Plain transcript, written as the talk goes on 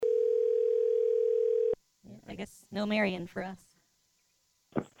I guess no Marion for us.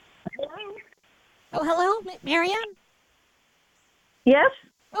 Hello? Oh, hello, Marion? Yes?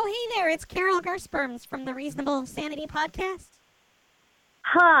 Oh, hey there, it's Carol Gersperms from the Reasonable Sanity Podcast.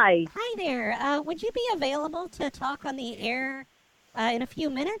 Hi. Hi there, would you be available to talk on the air in a few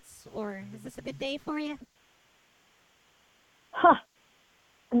minutes, or is this a good day for you? Huh.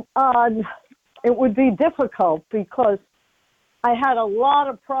 It would be difficult because I had a lot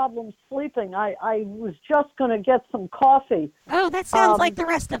of problems sleeping. I was just going to get some coffee. Oh, that sounds like the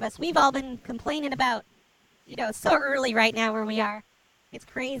rest of us. We've all been complaining about, it's so early right now where we are. It's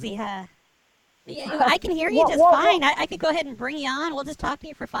crazy, huh? Yeah, I can hear you just fine. I could go ahead and bring you on. We'll just talk to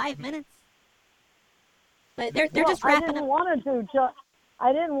you for 5 minutes. But they're just wrapping up.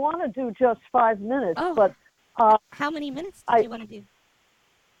 I didn't want to do just 5 minutes. Oh, but how many minutes do you want to do?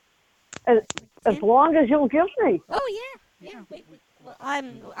 As long as you'll give me. Oh yeah. Well,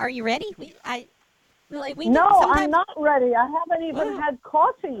 are you ready? No, I'm not ready. I haven't even had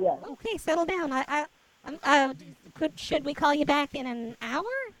coffee yet. Okay, settle down. Should we call you back in an hour?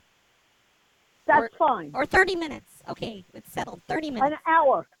 That's fine. Or 30 minutes. Okay, it's settled. 30 minutes.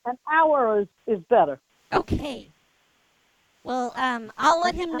 An hour is better. Okay. Well, I'll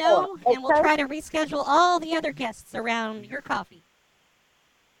let him know, and we'll try to reschedule all the other guests around your coffee.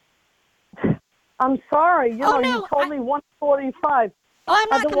 I'm sorry. You told me 1:45. Oh, I'm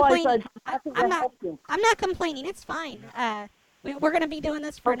not complaining. I'm not complaining. It's fine. We're going to be doing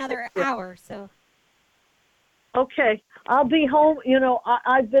this for another hour, so. Okay, I'll be home.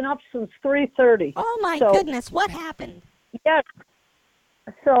 I've been up since 3:30. Oh my goodness, what happened? Yes.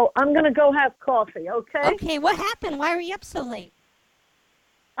 So I'm going to go have coffee. Okay. Okay, what happened? Why were you up so late?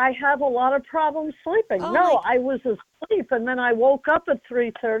 I have a lot of problems sleeping. I was asleep, and then I woke up at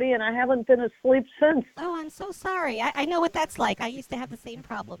 3:30, and I haven't been asleep since. Oh, I'm so sorry. I know what that's like. I used to have the same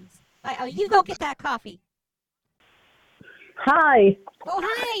problems. You go get that coffee. Hi. Oh,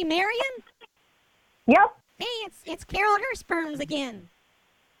 hi, Marion. Yep. Hey, it's Carol Gersperms again.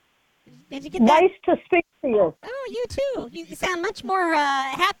 Did you get that? Nice to speak to you. Oh, you too. You sound much more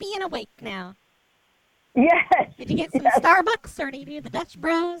happy and awake now. Yes. Did you get some Starbucks, or do you do the Dutch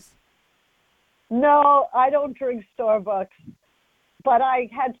Bros? No, I don't drink Starbucks, but I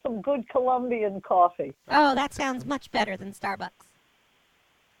had some good Colombian coffee. Oh, that sounds much better than Starbucks.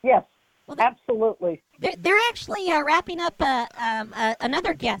 Yes, absolutely. They're actually wrapping up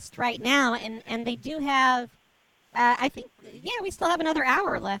another guest right now, and they do have, I think, we still have another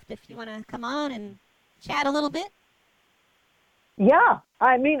hour left if you want to come on and chat a little bit. Yeah,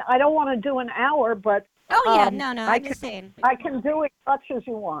 I mean, I don't want to do an hour, but... Oh, yeah, no, I'm just saying. I can do as much as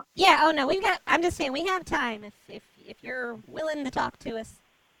you want. Yeah, oh, no, I'm just saying, we have time if you're willing to talk to us.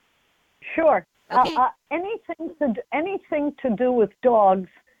 Sure. Okay. Anything to do with dogs,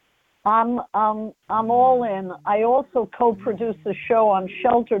 I'm all in. I also co-produce a show on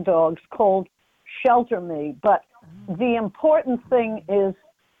shelter dogs called Shelter Me, but the important thing is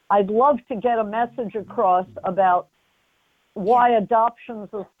I'd love to get a message across about why adoptions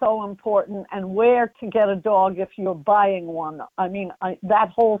are so important and where to get a dog if you're buying one. I mean, that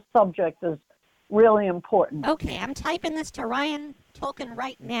whole subject is really important. Okay, I'm typing this to Ryan Tolkien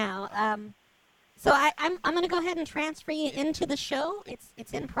right now. So I'm going to go ahead and transfer you into the show.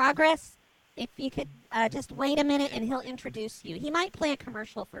 It's in progress. If you could just wait a minute and he'll introduce you. He might play a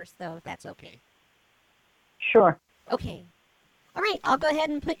commercial first, though, if that's okay. Sure. Okay. All right, I'll go ahead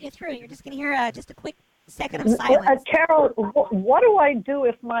and put you through. You're just going to hear just a quick second of silence. Carol, what do I do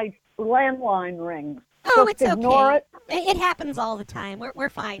if my landline rings? Oh, just it's ignore okay. It happens all the time. We're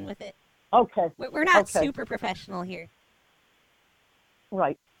fine with it. Okay. We're not super professional here.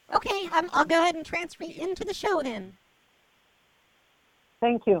 Right. Okay, I'll go ahead and transfer you into the show then.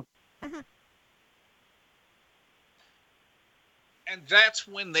 Thank you. Uh-huh. And that's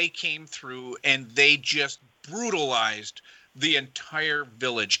when they came through and they just brutalized the entire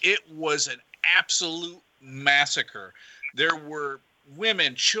village. It was an absolute massacre. There were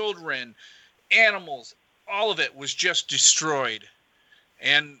women, children, animals, all of it was just destroyed.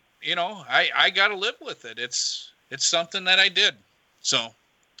 And, I got to live with it. It's something that I did. So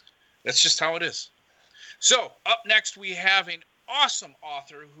that's just how it is. So up next, we have an awesome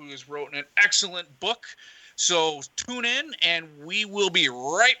author who has written an excellent book. So tune in and we will be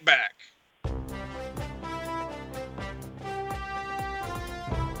right back.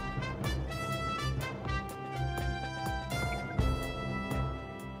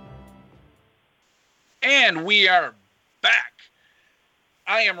 And we are back.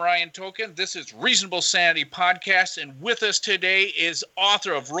 I am Ryan Tolkien. This is Reasonable Sanity Podcast, and with us today is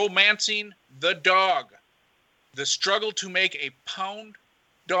author of Romancing the Dog, The Struggle to Make a Pound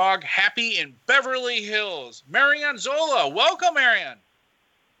dog happy in Beverly Hills. Marianne Zola. Welcome, Marianne.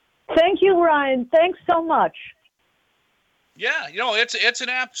 Thank you, Ryan. Thanks so much. Yeah, it's an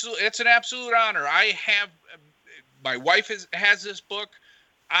absolute honor. I have my wife has this book.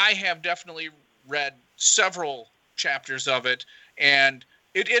 I have definitely read several chapters of it, and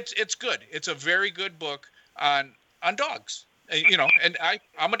it's good. It's a very good book on dogs. And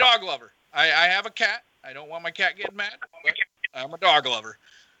I'm a dog lover. I have a cat. I don't want my cat getting mad, but I'm a dog lover.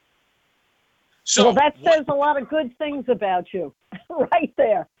 So well, that says a lot of good things about you, right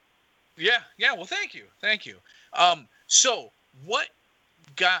there. Yeah. Well, thank you. So what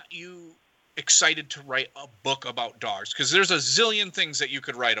got you excited to write a book about dogs? Because there's a zillion things that you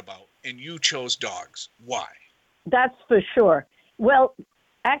could write about, and you chose dogs. Why? That's for sure. Well,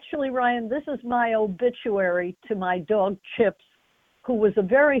 actually, Ryan, this is my obituary to my dog, Chips, who was a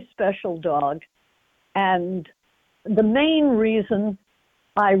very special dog. And the main reason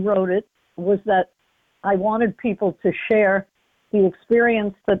I wrote it was that I wanted people to share the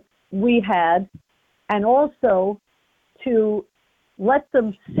experience that we had, and also to let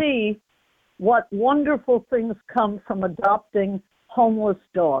them see what wonderful things come from adopting homeless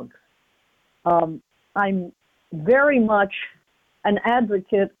dogs. I'm very much an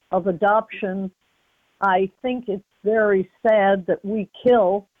advocate of adoption. I think it's very sad that we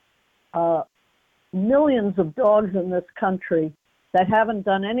kill millions of dogs in this country that haven't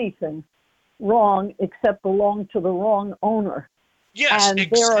done anything wrong except belong to the wrong owner. Yes, and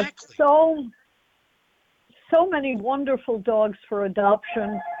exactly. There are so many wonderful dogs for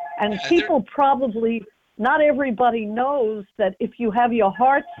adoption, and people probably, not everybody knows that if you have your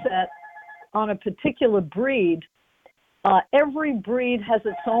heart set on a particular breed, every breed has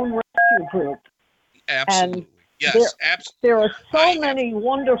its own rescue group. Absolutely. And yes, absolutely. There are so many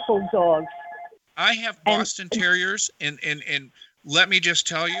wonderful dogs. I have Boston Terriers, and let me just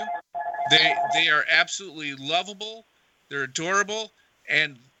tell you, they are absolutely lovable. They're adorable,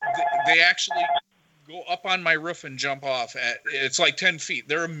 and they actually go up on my roof and jump off. It's like 10 feet.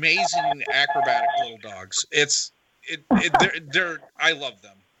 They're amazing acrobatic little dogs. I love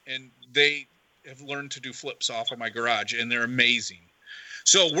them, and they have learned to do flips off of my garage, and they're amazing.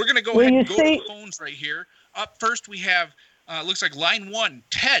 So we're going to go ahead and go to the phones right here. Up first, we have, looks like line 1,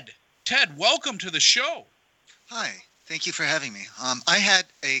 Ted. Ted, welcome to the show. Hi, thank you for having me. I had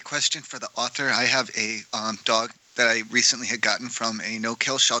a question for the author. I have a dog that I recently had gotten from a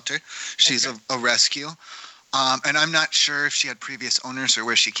no-kill shelter. She's a rescue, and I'm not sure if she had previous owners or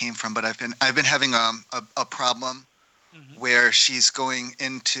where she came from. But I've been having a problem where she's going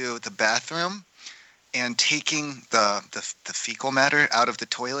into the bathroom and taking the fecal matter out of the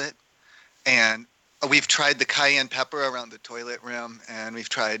toilet, and we've tried the cayenne pepper around the toilet rim, and we've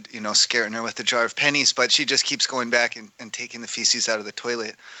tried, scaring her with a jar of pennies, but she just keeps going back and taking the feces out of the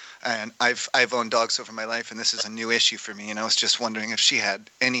toilet. And I've owned dogs over my life, and this is a new issue for me. And I was just wondering if she had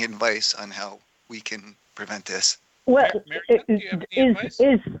any advice on how we can prevent this. Well, Marianne, do you have any advice?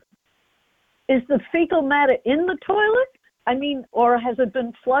 Is the fecal matter in the toilet? I mean, or has it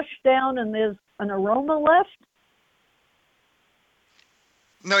been flushed down and there's an aroma left?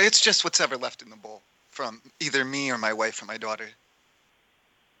 No, it's just what's ever left in the bowl from either me or my wife or my daughter.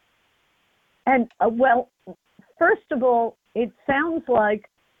 And, well, first of all, it sounds like,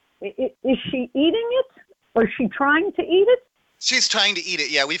 is she eating it? Or is she trying to eat it? She's trying to eat it,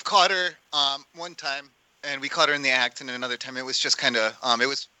 yeah. We've caught her one time, and we caught her in the act, and another time it was just kind of,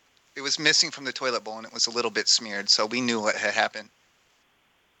 it was missing from the toilet bowl, and it was a little bit smeared, so we knew what had happened.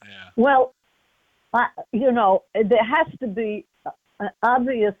 Yeah. Well, there has to be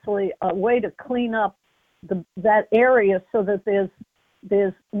obviously a way to clean up that area so that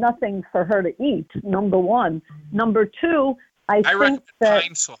there's nothing for her to eat, number one. Number two, I think that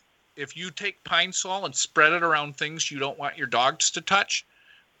Pine Sol. If you take Pine Sol and spread it around things you don't want your dogs to touch,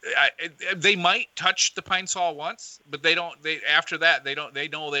 they might touch the Pine Sol once, but they don't. After that, they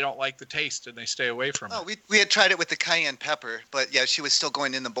know they don't like the taste, and they stay away from it. We had tried it with the cayenne pepper, but yeah, she was still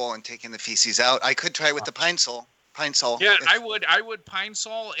going in the bowl and taking the feces out. I could try it with the Pine Sol. Yeah, I would Pine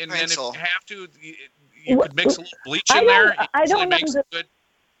Sol, and then if you have to, you could mix a little bleach in there. I don't good.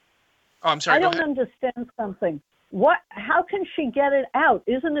 Oh, I'm sorry. I don't understand something. How can she get it out?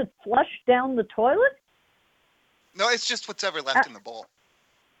 Isn't it flushed down the toilet? No, it's just what's ever left in the bowl.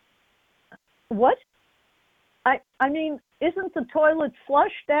 What? I mean, isn't the toilet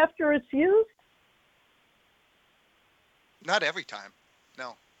flushed after it's used? Not every time.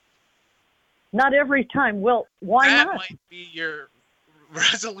 No. Not every time. Well, why not? That might be your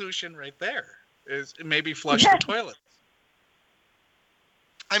resolution right there. Is maybe flush the toilet.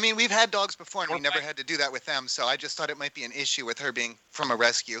 I mean, we've had dogs before, and we never had to do that with them. So I just thought it might be an issue with her being from a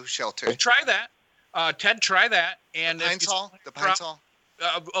rescue shelter. Well, try that, Ted. Try that, and The Pine Sol.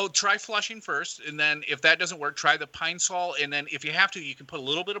 Try flushing first, and then if that doesn't work, try the Pine Sol, and then if you have to, you can put a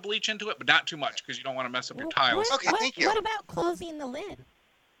little bit of bleach into it, but not too much because you don't want to mess up your tiles. Thank you. What about closing the lid?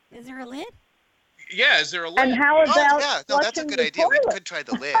 Is there a lid? Yeah, is there a lid? And how about that's a good idea. We could try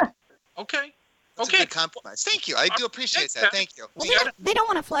the lid. Okay. That's a good compromise. Thank you. I do appreciate that. Thank you. Well, they don't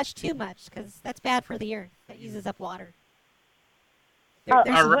want to flush too much because that's bad for the earth. That uses up water.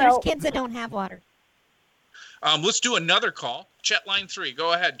 There's kids that don't have water. Let's do another call. Chet, line 3.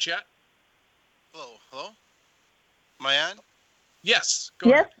 Go ahead, Chet. Hello? Am I on? Yes.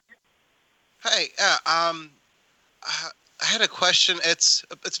 Go ahead. Hey, I had a question. It's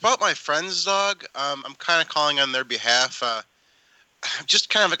about my friend's dog. I'm kind of calling on their behalf. Just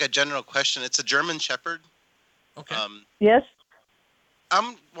kind of like a general question. It's a German Shepherd. Okay. Yes.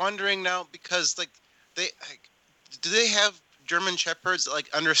 I'm wondering now because do they have German Shepherds that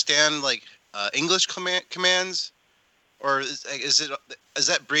understand English commands, or is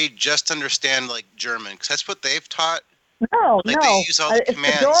that breed just understand German? Because that's what they've taught. No. They use all the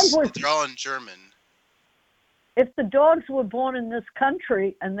commands. They're all in German. If the dogs were born in this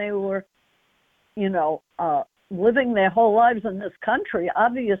country and they were, living their whole lives in this country,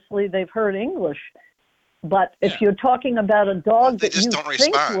 obviously they've heard English. But if you're talking about a dog that you think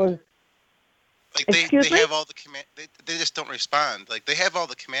was... They have all the command. They just don't respond. They have all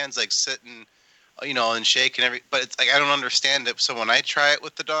the commands sit and, and shake and every. But it's I don't understand it. So when I try it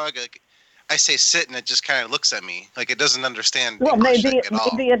with the dog, I say sit and it just kind of looks at me it doesn't understand. Well, English maybe at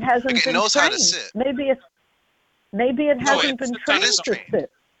all. it hasn't been it knows trained. how to sit. Maybe it hasn't been trained to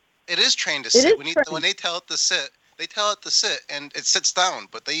sit. It is trained to sit. When they tell it to sit, and it sits down.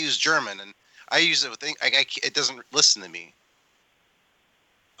 But they use German, and I use it with it doesn't listen to me.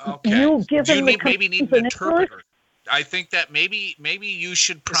 Okay. You maybe need an interpreter. I think that maybe you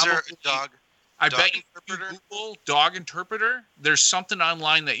should probably. Is there a dog? I bet you Google dog interpreter. There's something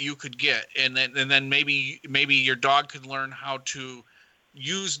online that you could get, and then maybe your dog could learn how to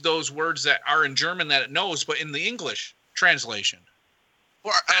use those words that are in German that it knows, but in the English translation.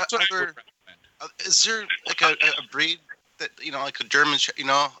 Well, that's what I would recommend. Is there a breed that a German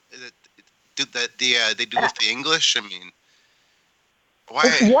that they do with the English? I mean. Why?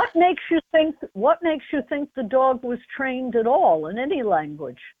 What makes you think the dog was trained at all in any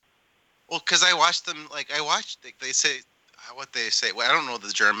language? Well, because I watched them. They say what they say. Well, I don't know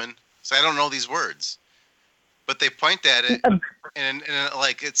the German, so I don't know these words. But they point at it, and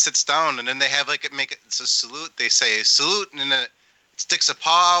it sits down, and then they have it's a salute. They say salute, and then it sticks a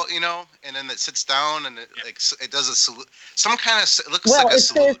paw out, and then it sits down, and it does a salute. Some kind of it looks like a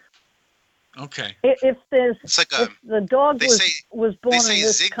salute. Okay. If the dog was born they say in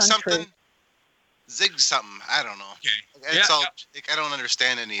this zig country, zig something. I don't know. Okay. It's I don't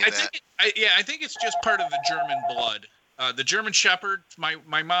understand any of that. I think it's just part of the German blood. The German Shepherd,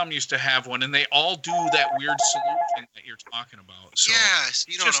 my mom used to have one, and they all do that weird salute thing that you're talking about. So yes,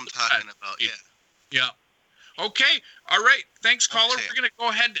 you know what I'm talking about. Yeah. Yeah. Okay. All right. Thanks, caller. Okay. We're going to go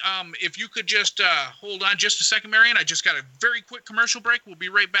ahead. If you could just hold on just a second, Marion. I just got a very quick commercial break. We'll be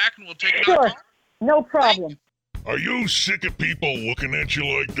right back, and we'll take another call. No problem. Are you sick of people looking at you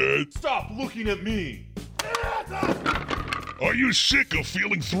like that? Stop looking at me. Are you sick of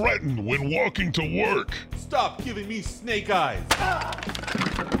feeling threatened when walking to work? Stop giving me snake eyes.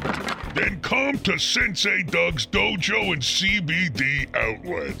 Then come to Sensei Doug's Dojo and CBD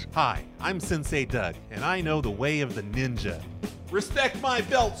Outlet. Hi, I'm Sensei Doug, and I know the way of the ninja. Respect my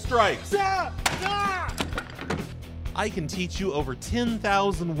belt strikes. I can teach you over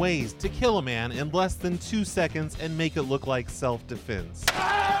 10,000 ways to kill a man in less than 2 seconds and make it look like self-defense.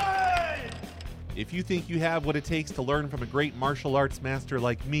 If you think you have what it takes to learn from a great martial arts master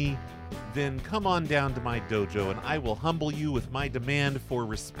like me, then come on down to my dojo and I will humble you with my demand for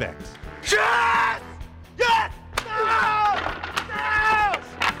respect. Yes! Yes! No! No!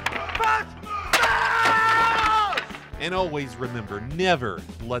 And always remember, never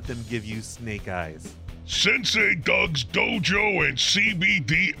let them give you snake eyes. Sensei Doug's Dojo and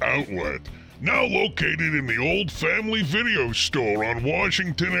CBD Outlet. Now located in the old family video store on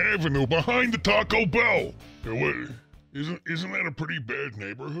Washington Avenue behind the Taco Bell. Isn't that a pretty bad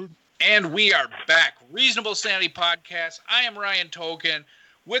neighborhood? And we are back. Reasonable Sanity Podcast. I am Ryan Token.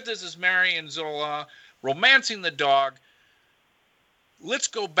 With us is Marion Zola, Romancing the Dog. Let's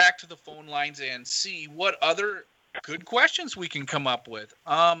go back to the phone lines and see what other good questions we can come up with.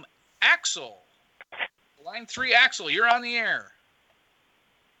 Axel. Line 3, Axel, you're on the air.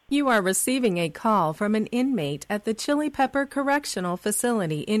 You are receiving a call from an inmate at the Chili Pepper Correctional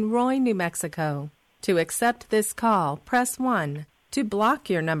Facility in Roy, New Mexico. To accept this call, press 1. To block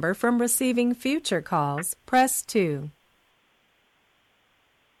your number from receiving future calls, press 2.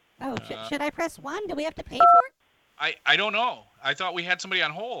 Oh, should I press 1? Do we have to pay for it? I don't know. I thought we had somebody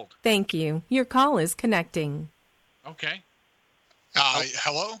on hold. Thank you. Your call is connecting. Okay.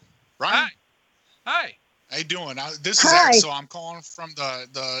 Hello? Ryan? Hi. How you doing? This is Axel. I'm calling from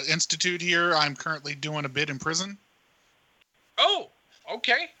the Institute here. I'm currently doing a bit in prison. Oh,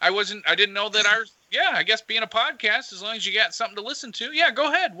 okay. I didn't know that I guess being a podcast, as long as you got something to listen to. Yeah, go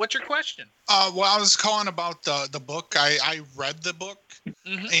ahead. What's your question? Well, I was calling about the book. I read the book,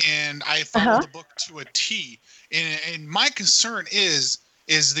 and I followed the book to a T. And my concern is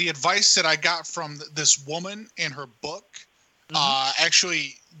the advice that I got from this woman in her book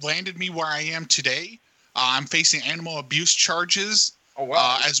actually landed me where I am today. I'm facing animal abuse charges,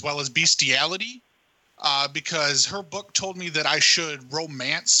 as well as bestiality, because her book told me that I should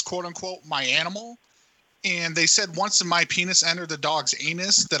romance, quote unquote, my animal. And they said once my penis entered the dog's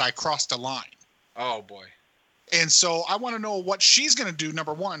anus that I crossed a line. Oh, boy. And so I want to know what she's going to do.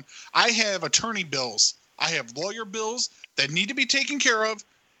 Number one, I have attorney bills. I have lawyer bills that need to be taken care of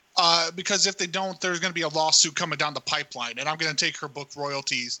because if they don't, there's going to be a lawsuit coming down the pipeline. And I'm going to take her book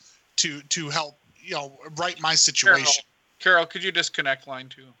royalties to help, right my situation. Carol, could you disconnect line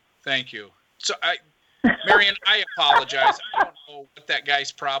 2? Thank you. So Marion, I apologize. I don't know what that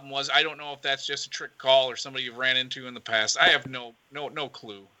guy's problem was. I don't know if that's just a trick call or somebody you've ran into in the past. I have no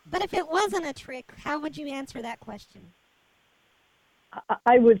clue. But if it wasn't a trick, how would you answer that question?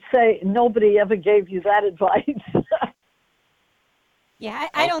 I would say nobody ever gave you that advice. Yeah,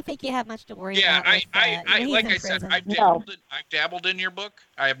 I don't think you have much to worry about. Yeah, like I said, I've dabbled in your book.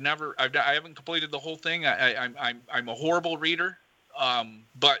 I haven't completed the whole thing. I'm a horrible reader.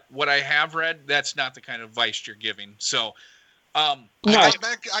 But what I have read, that's not the kind of advice you're giving. So, I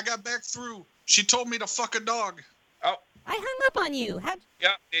got back through. She told me to fuck a dog. Oh, I hung up on you.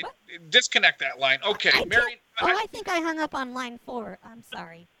 Disconnect that line. Okay, Marion. I think I hung up on line 4. I'm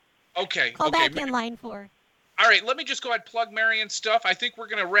sorry. Okay. Call back in line 4. All right, let me just go ahead and plug Marion's stuff. I think we're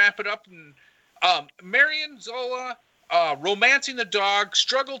going to wrap it up. And Marion Zola, romancing the dog,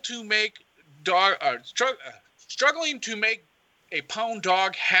 struggling to make a pound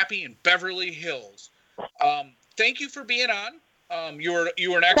dog happy in Beverly Hills. Thank you for being on. You were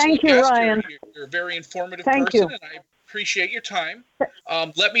an excellent guest. Ryan. You're a very informative person, and I appreciate your time.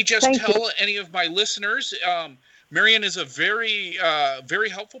 Let me just tell any of my listeners, Marion is a very, very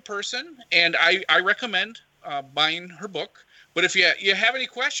helpful person, and I recommend buying her book. But if you have any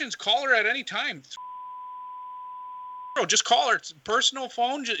questions, call her at any time. Just call her. It's a personal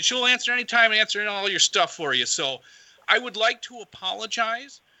phone. She'll answer anytime, answering all your stuff for you. So I would like to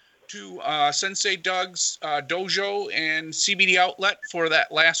apologize to Sensei Doug's dojo and CBD outlet for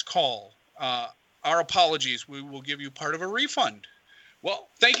that last call. Our apologies. We will give you part of a refund. Well,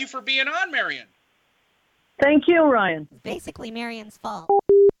 thank you for being on, Marion. Thank you, Ryan. It's basically Marion's fault.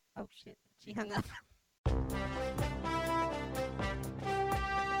 Oh, shit. She hung up.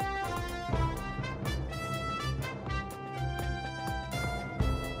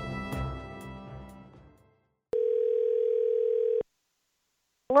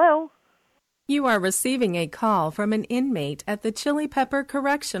 Hello? You are receiving a call from an inmate at the Chili Pepper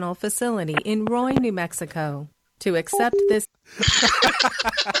Correctional Facility in Roy, New Mexico. To accept this...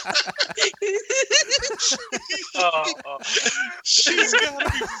 She's got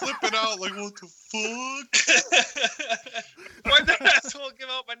to be flipping out like, what the fuck? Why'd that asshole give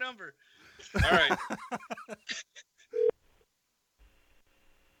out my number? All right.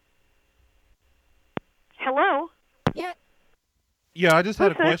 Hello? Yeah. Yeah, I just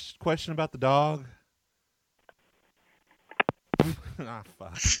had a question about the dog.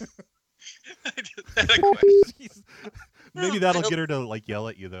 Fuck. I just had a question. Maybe that'll get her to yell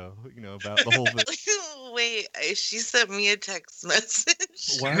at you though, about the whole thing. Wait, she sent me a text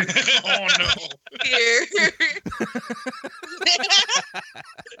message. What? Oh no. Here.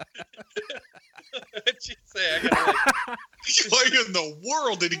 What'd she say? I gotta Why in the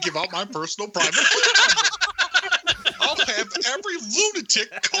world did he give out my personal private phone number? I'll have every lunatic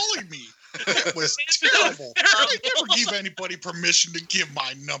calling me. That was terrible. I never gave anybody permission to give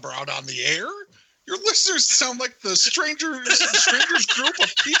my number out on the air. Your listeners sound like the strangest group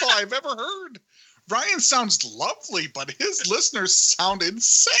of people I've ever heard. Ryan sounds lovely, but his listeners sound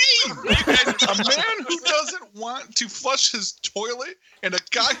insane. A man who doesn't want to flush his toilet and a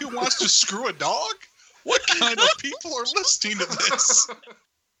guy who wants to screw a dog? What kind of people are listening to this?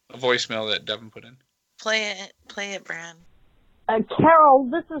 A voicemail that Devin put in. Play it, Bran. Carol,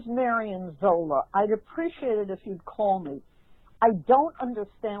 this is Marion Zola. I'd appreciate it if you'd call me. I don't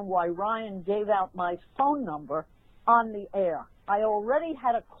understand why Ryan gave out my phone number on the air. I already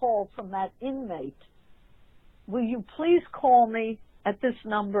had a call from that inmate. Will you please call me at this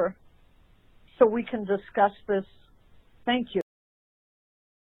number so we can discuss this? Thank you.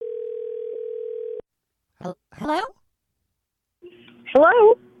 Hello?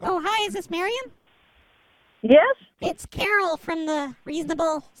 Hello? Oh, hi, is this Marion? Yes? It's Carol from the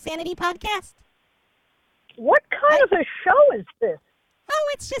Reasonable Sanity podcast. What kind of a show is this? Oh,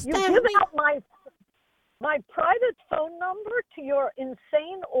 it's just... You give out my private phone number to your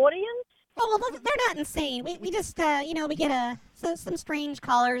insane audience? Oh, well, look, they're not insane. We just, we get some strange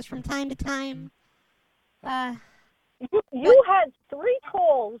callers from time to time. You had 3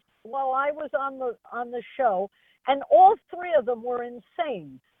 calls while I was on the show, and all 3 of them were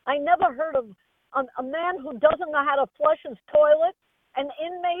insane. I never heard of a man who doesn't know how to flush his toilet, an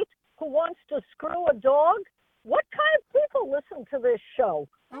inmate who wants to screw a dog. What kind of people listen to this show?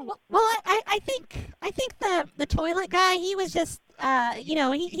 Well, I think the toilet guy, he was just,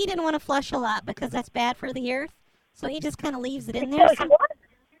 he didn't want to flush a lot because that's bad for the earth, so he just kind of leaves it in there. Because what?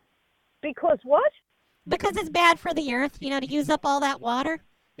 Because what? Because it's bad for the earth, to use up all that water.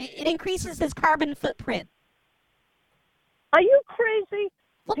 It increases his carbon footprint. Are you crazy?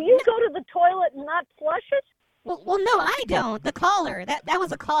 Well, do you go to the toilet and not flush it? Well, no, I don't. The caller. That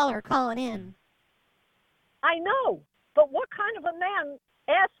was a caller calling in. I know, but what kind of a man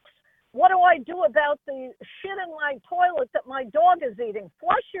asks, what do I do about the shit in my toilet that my dog is eating?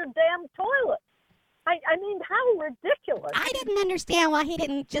 Flush your damn toilet. I mean, how ridiculous. I didn't understand why he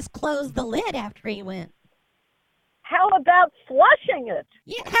didn't just close the lid after he went. How about flushing it?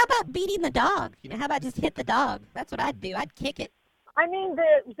 Yeah, how about beating the dog? How about just hit the dog? That's what I'd do. I'd kick it. I mean,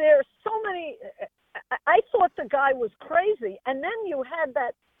 there's so many. I thought the guy was crazy. And then you had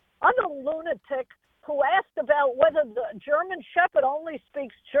that other lunatic who asked about whether the German Shepherd only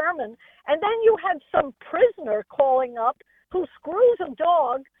speaks German. And then you had some prisoner calling up who screws a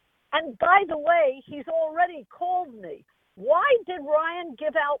dog. And by the way, he's already called me. Why did Ryan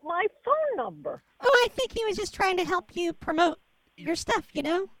give out my phone number? Oh, I think he was just trying to help you promote your stuff,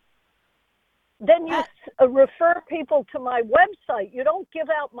 Then you refer people to my website. You don't give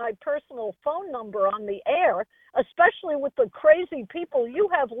out my personal phone number on the air, especially with the crazy people you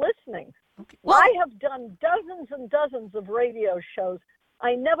have listening. Okay. Well, I have done dozens and dozens of radio shows.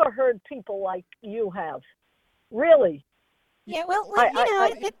 I never heard people like you have. Really. Yeah, well,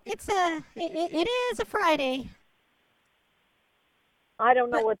 it is a Friday. I don't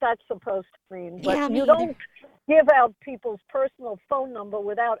know what that's supposed to mean, but yeah, you don't give out people's personal phone number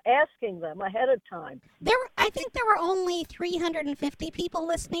without asking them ahead of time. I think there were only 350 people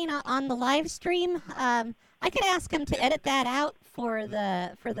listening on the live stream. I could ask them to edit that out for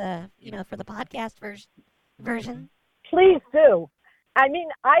the podcast version. Please do. I mean,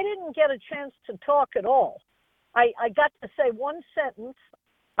 I didn't get a chance to talk at all. I got to say one sentence.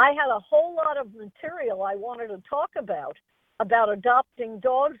 I had a whole lot of material I wanted to talk about adopting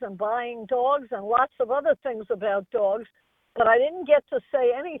dogs and buying dogs and lots of other things about dogs, but I didn't get to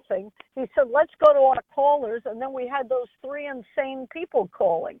say anything. He said, let's go to our callers, and then we had those 3 insane people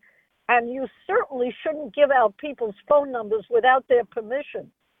calling. And you certainly shouldn't give out people's phone numbers without their permission.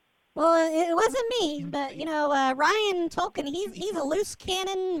 Well, it wasn't me, but, Ryan Tolkien, he's a loose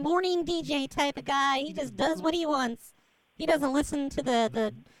cannon morning DJ type of guy. He just does what he wants. He doesn't listen to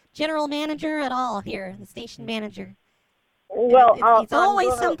the general manager at all here, the station manager. Well, it's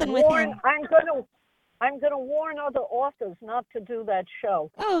always something with him. I'm going to warn other authors not to do that show.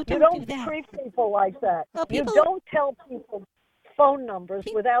 Oh, you don't do that. treat people like that. Well, you don't tell people phone numbers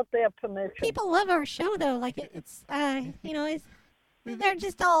without their permission. People love our show, though. Like it's they're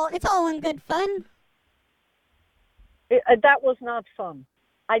just it's all in good fun. That was not fun.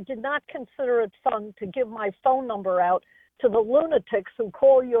 I did not consider it fun to give my phone number out to the lunatics who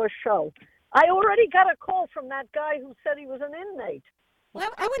call your show. I already got a call from that guy who said he was an inmate. Well,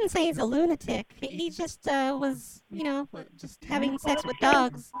 I wouldn't say he's a lunatic. He just was, just having sex with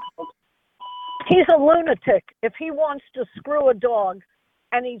dogs. He's a lunatic. If he wants to screw a dog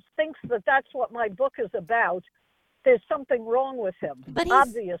and he thinks that that's what my book is about, there's something wrong with him, but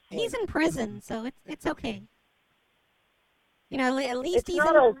obviously. He's in prison, so it's okay. At least it's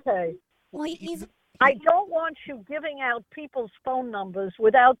not okay. Well, I don't want you giving out people's phone numbers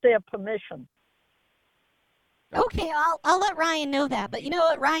without their permission. Okay, I'll let Ryan know that. But you know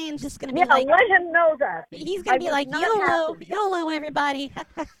what? Ryan's just going to be let him know that. He's going to be like, YOLO, everybody.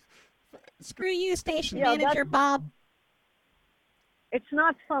 Screw you, station manager Bob. It's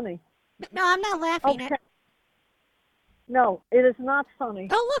not funny. No, I'm not laughing. Okay. No, it is not funny.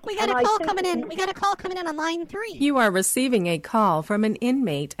 Oh, look, we got And a I call think- coming in. We got a call coming in on line 3. You are receiving a call from an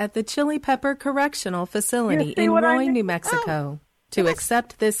inmate at the Chili Pepper Correctional Facility You see in what I Roy, mean? New Mexico. To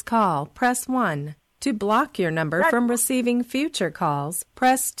accept this call, press 1. To block your number from receiving future calls,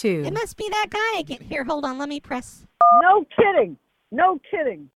 press 2. It must be that guy again. Here, hold on. Let me press. No kidding. No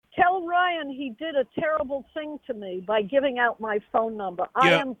kidding. Tell Ryan he did a terrible thing to me by giving out my phone number. I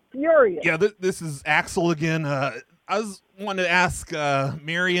Yeah. am furious. Yeah, this is Axel again. I was wanting to ask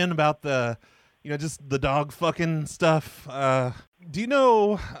Marion about the, just the dog fucking stuff. Do you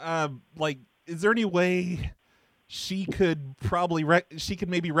know, is there any way she could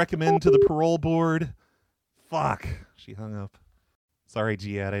maybe recommend to the parole board? Fuck, she hung up. Sorry,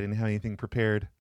 Giad, I didn't have anything prepared.